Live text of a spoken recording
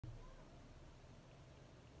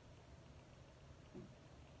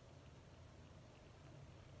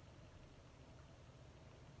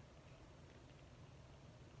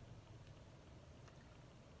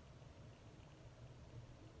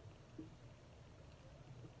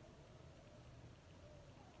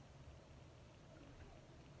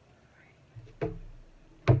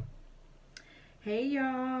Hey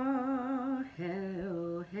y'all,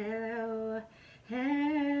 hello, hello,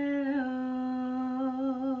 hello.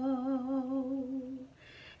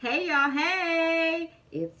 Hey y'all, hey,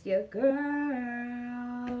 it's your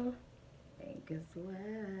girl. And guess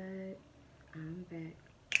what? I'm back,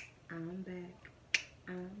 I'm back,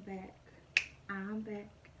 I'm back, I'm back,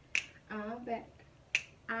 I'm back,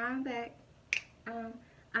 I'm back, I'm,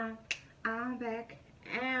 I'm, I'm back.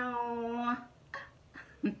 Ow.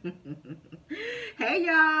 Hey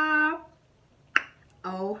y'all.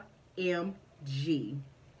 OMG.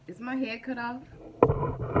 Is my hair cut off?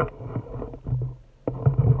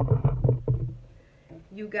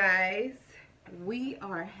 You guys, we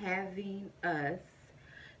are having us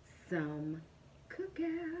some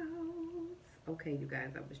cookouts. Okay, you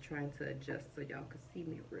guys, I was trying to adjust so y'all could see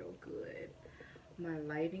me real good. My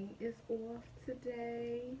lighting is off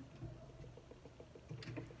today.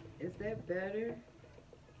 Is that better?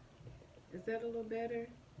 Is that a little better?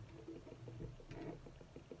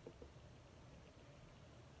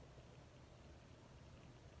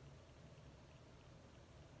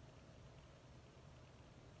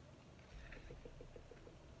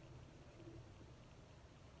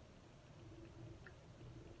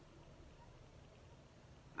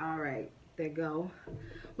 All right, there go.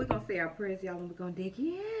 We're going to say our prayers, y'all, and we're going to dig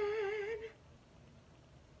in.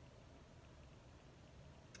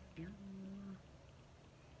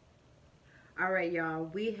 All right, y'all,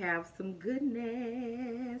 we have some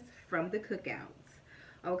goodness from the cookouts.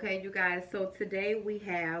 Okay, you guys, so today we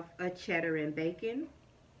have a cheddar and bacon.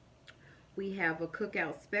 We have a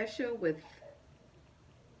cookout special with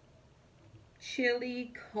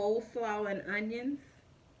chili, coleslaw, and onions.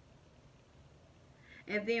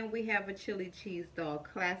 And then we have a chili cheese dog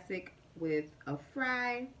classic with a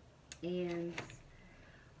fry and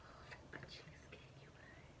a cheesecake, you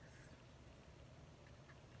guys.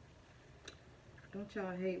 Don't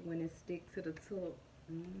y'all hate when it sticks to the top?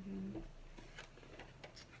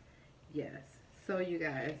 Yes. So you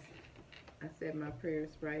guys, I said my prayers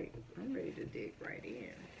right. I'm ready to dig right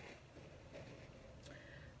in.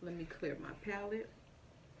 Let me clear my palate.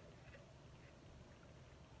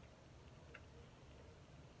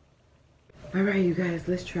 All right, you guys,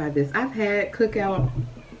 let's try this. I've had cookout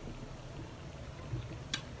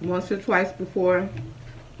once or twice before.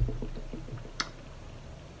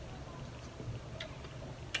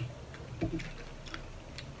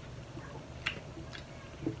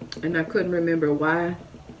 And I couldn't remember why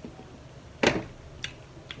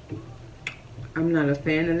I'm not a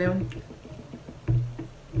fan of them.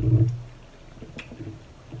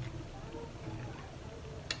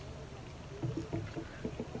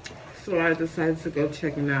 So I decided to go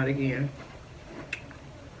check them out again.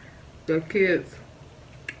 The kids,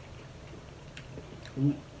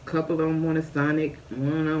 a couple of them wanted Sonic,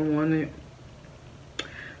 one of them wanted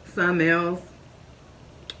something else.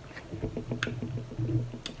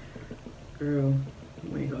 Girl,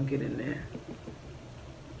 we ain't gonna get in there.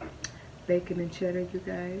 Bacon and cheddar, you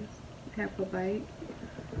guys. Half a bite.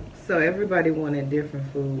 So everybody wanted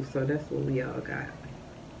different food, so that's what we all got.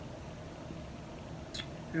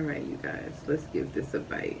 All right, you guys, let's give this a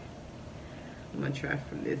bite. I'm gonna try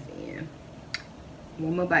from this end.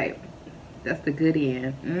 One more bite. That's the good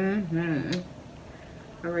end.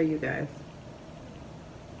 All right, you guys.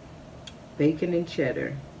 Bacon and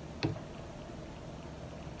cheddar.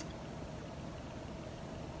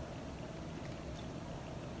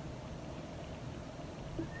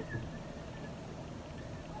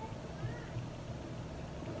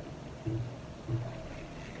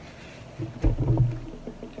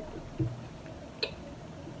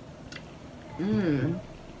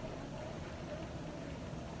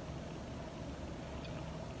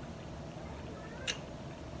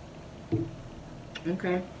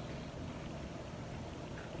 Okay.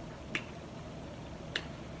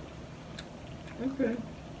 Okay.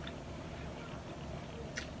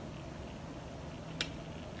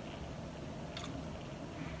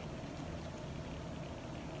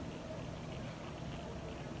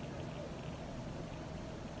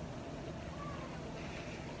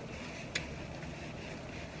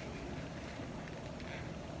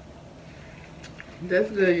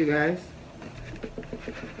 That's good, you guys.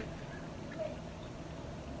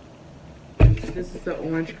 This is the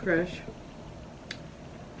orange crush.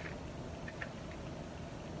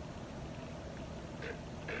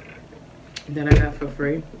 That I got for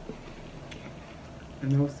free.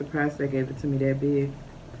 And I was surprised they gave it to me that big.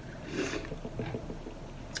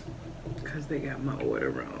 Because they got my order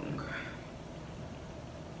wrong.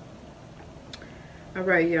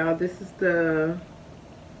 Alright, y'all. This is the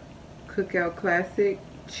Cookout Classic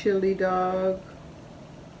Chili Dog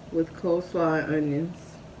with coleslaw and onions.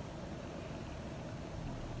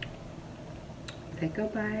 Take a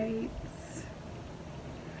bite.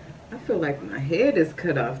 I feel like my head is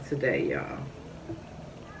cut off today, y'all.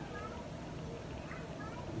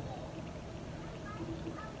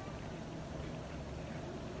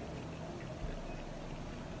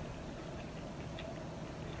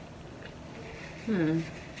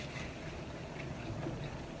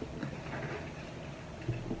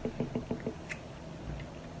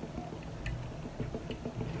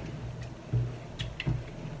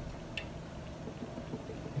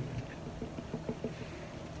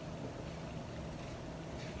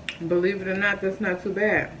 Believe it or not, that's not too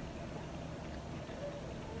bad.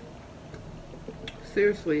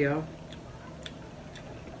 Seriously, y'all.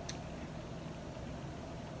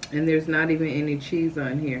 And there's not even any cheese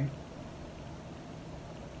on here.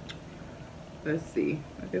 Let's see.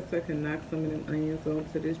 I guess I can knock some of them onions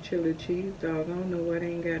onto this chili cheese dog. I don't know why they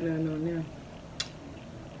ain't got nothing on there.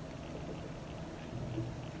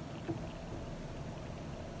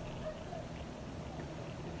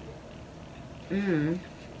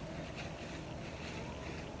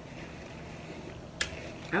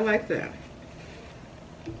 I like that.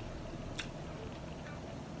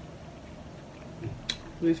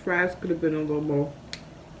 These fries could have been a little more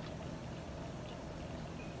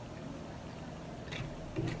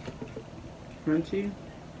crunchy.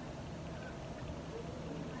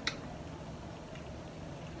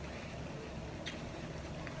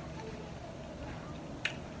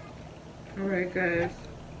 All right, guys.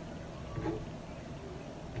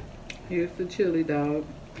 Here's the chili dog,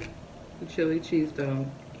 the chili cheese dog.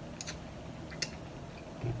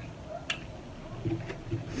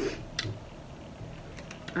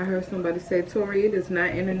 I heard somebody say, Tori, it is not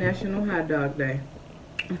International Hot Dog Day.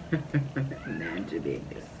 Mind your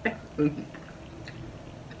business. I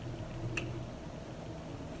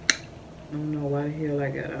don't know why the hell I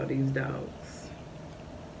got all these dogs.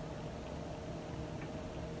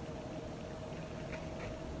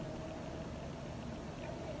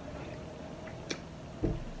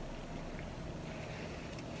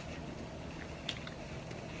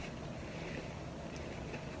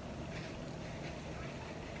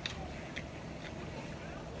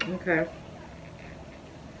 Okay.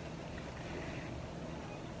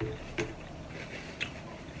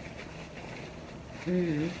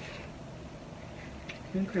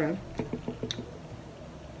 Okay.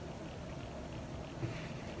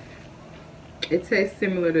 It tastes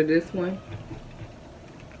similar to this one,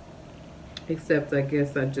 except I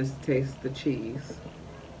guess I just taste the cheese.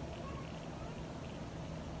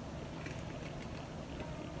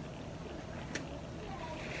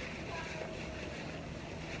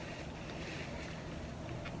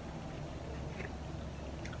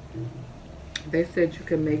 They said you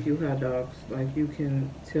can make you hot dogs, like you can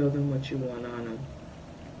tell them what you want on them.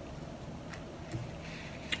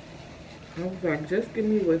 I was like, just give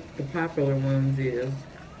me what the popular ones is.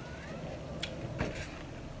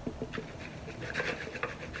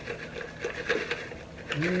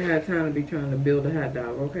 I ain't had time to be trying to build a hot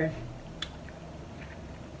dog, okay?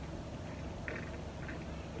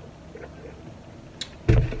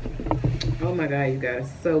 Oh my God, you guys,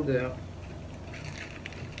 so good.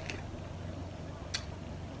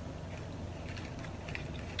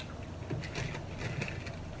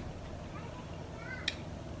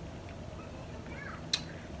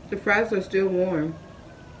 The fries are still warm.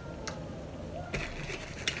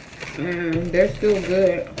 And they're still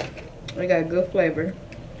good. They got good flavor.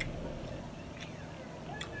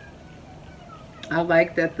 I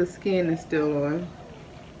like that the skin is still on.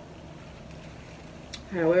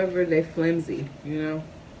 However, they're flimsy, you know.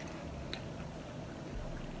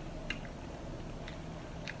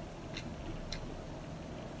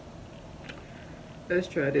 Let's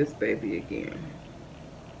try this baby again.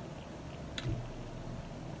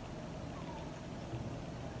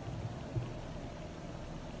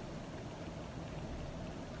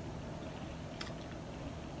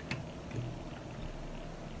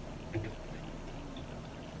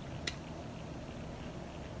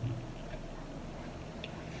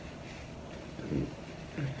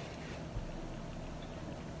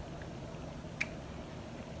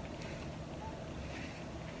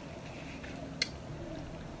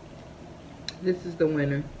 This is the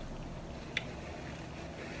winner.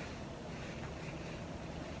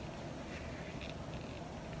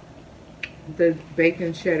 The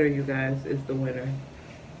bacon cheddar, you guys, is the winner.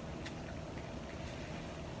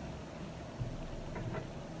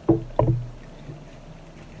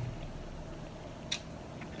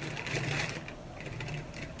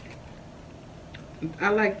 I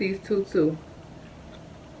like these two too.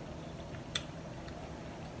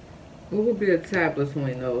 What would be a tie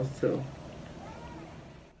between those two?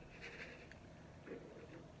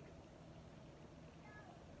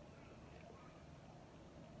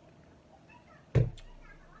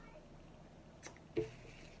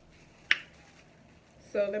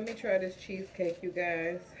 So let me try this cheesecake, you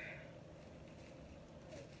guys.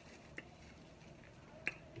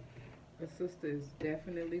 My sister is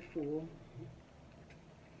definitely full.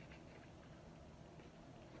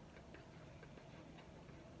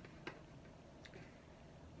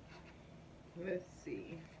 Let's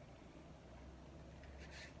see.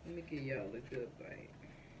 Let me give y'all a good bite.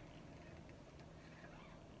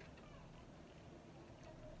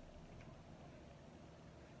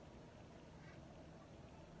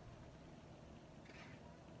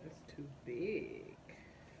 That's too big.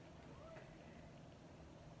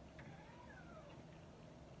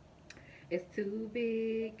 It's too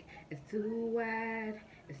big, it's too wide,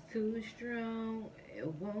 it's too strong, it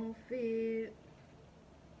won't fit.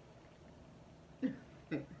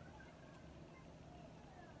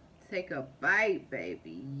 Take a bite,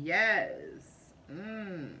 baby. Yes.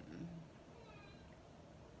 Mmm.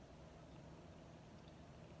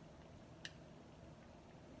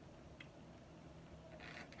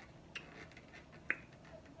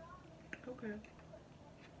 Okay.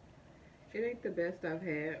 It ain't the best I've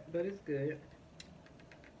had, but it's good.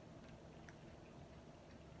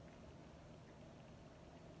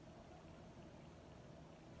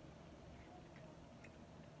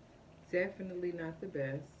 Definitely not the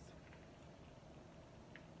best.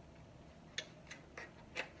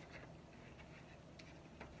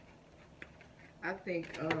 I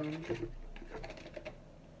think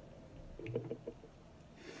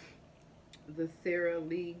the Sara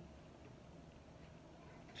Lee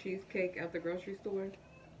cheesecake at the grocery store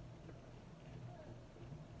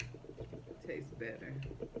tastes better.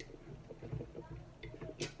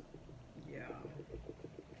 Yeah.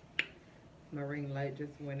 My ring light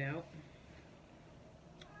just went out.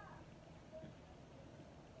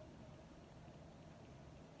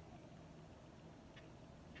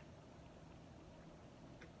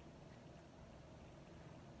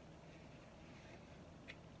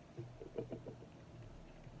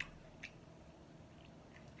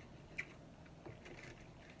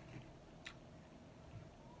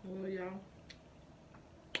 Well, y'all,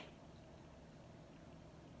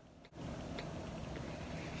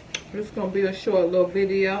 this is gonna be a short little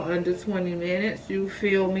video, under 20 minutes. You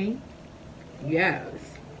feel me? Yes.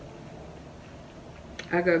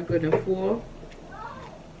 I got good and full.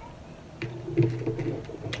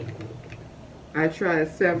 I tried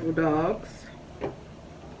several dogs.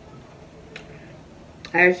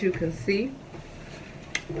 As you can see,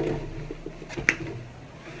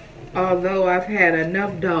 although I've had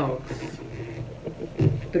enough dogs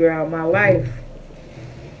throughout my life,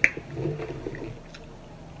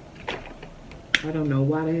 I don't know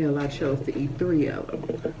why the hell I chose to eat 3 of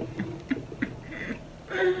them.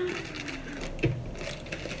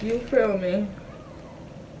 You feel me?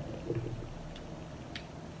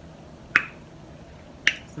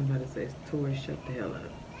 Somebody says, Tori, shut the hell up.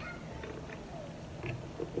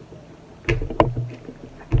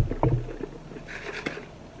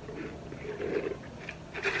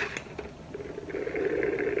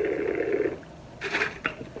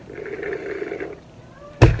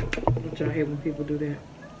 Y'all hate when people do that.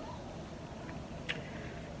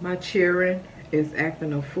 My children is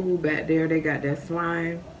acting a fool back there. They got that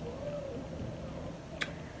slime.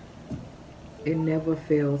 It never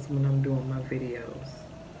fails when I'm doing my videos.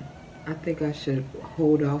 I think I should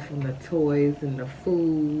hold off on the toys and the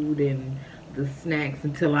food and the snacks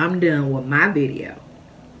until I'm done with my video.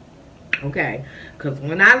 Okay? Because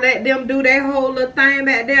when I let them do that whole little thing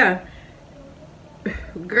back there,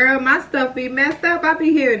 girl, my stuff be messed up. I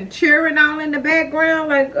be hearing cheering all in the background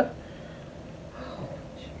like, oh,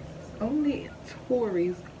 Jesus. Only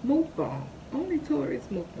Tori's Mukbang. Only Tori's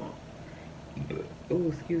Mukbang. Oh,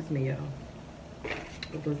 excuse me, y'all.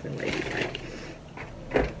 It wasn't ladylike.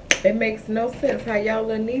 It makes no sense how y'all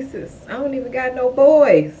little nieces. I don't even got no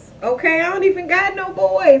boys. Okay, I don't even got no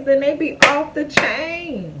boys, and they be off the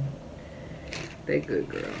chain. They good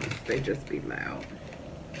girls. They just be loud.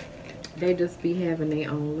 They just be having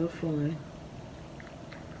their own little fun.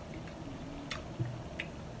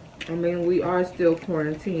 I mean, we are still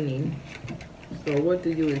quarantining. So what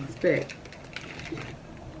do you expect?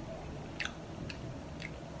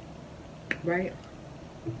 Right?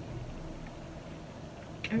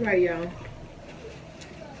 Alright, y'all.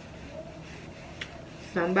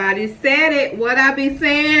 Somebody said it. What I be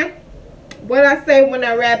saying? What I say when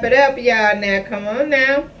I wrap it up, y'all. Now, come on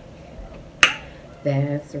now.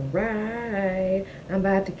 That's right. I'm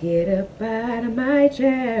about to get up out of my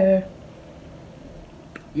chair.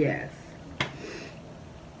 Yes.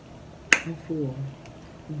 I'm full.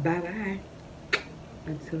 Bye-bye.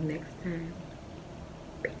 Until next time.